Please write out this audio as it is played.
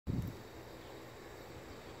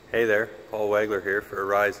Hey there, Paul Wagler here for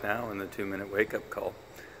Arise Now and the 2-Minute Wake-Up Call.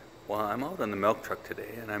 Well, I'm out on the milk truck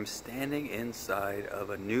today and I'm standing inside of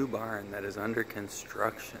a new barn that is under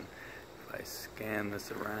construction. If I scan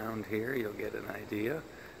this around here, you'll get an idea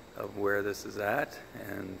of where this is at,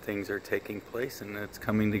 and things are taking place and it's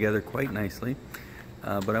coming together quite nicely.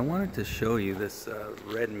 But I wanted to show you this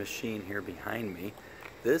red machine here behind me.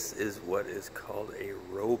 This is what is called a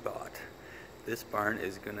robot. This barn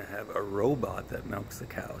is going to have a robot that milks the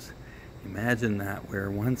cows. Imagine that,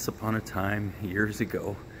 where once upon a time, years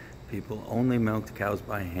ago, people only milked cows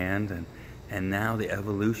by hand, and now the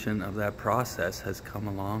evolution of that process has come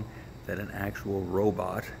along that an actual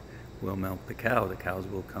robot will milk the cow. The cows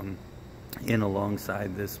will come in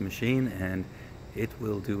alongside this machine and it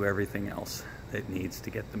will do everything else that needs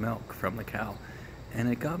to get the milk from the cow. And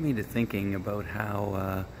it got me to thinking about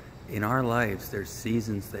how in our lives there's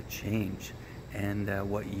seasons that change. And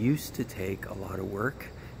what used to take a lot of work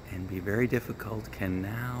and be very difficult can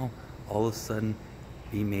now all of a sudden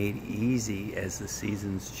be made easy as the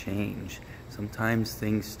seasons change. Sometimes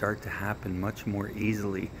things start to happen much more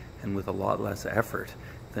easily and with a lot less effort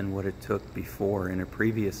than what it took before in a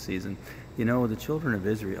previous season. You know, the children of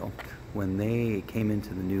Israel, when they came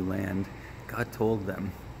into the new land, God told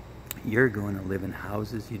them, you're going to live in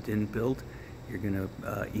houses you didn't build. You're going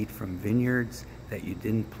to eat from vineyards that you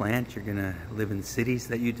didn't plant. You're going to live in cities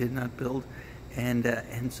that you did not build.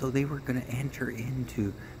 And so they were going to enter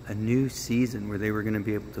into a new season where they were going to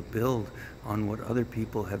be able to build on what other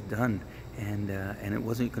people have done. And it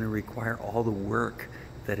wasn't going to require all the work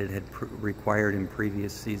that it had required in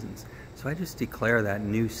previous seasons. So I just declare that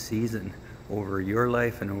new season over your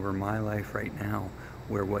life and over my life right now,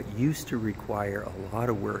 where what used to require a lot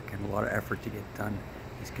of work and a lot of effort to get done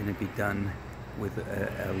is going to be done with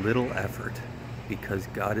a little effort, because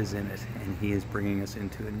God is in it and He is bringing us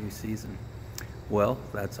into a new season. Well,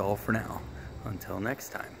 that's all for now. Until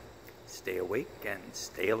next time, stay awake and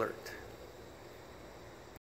stay alert.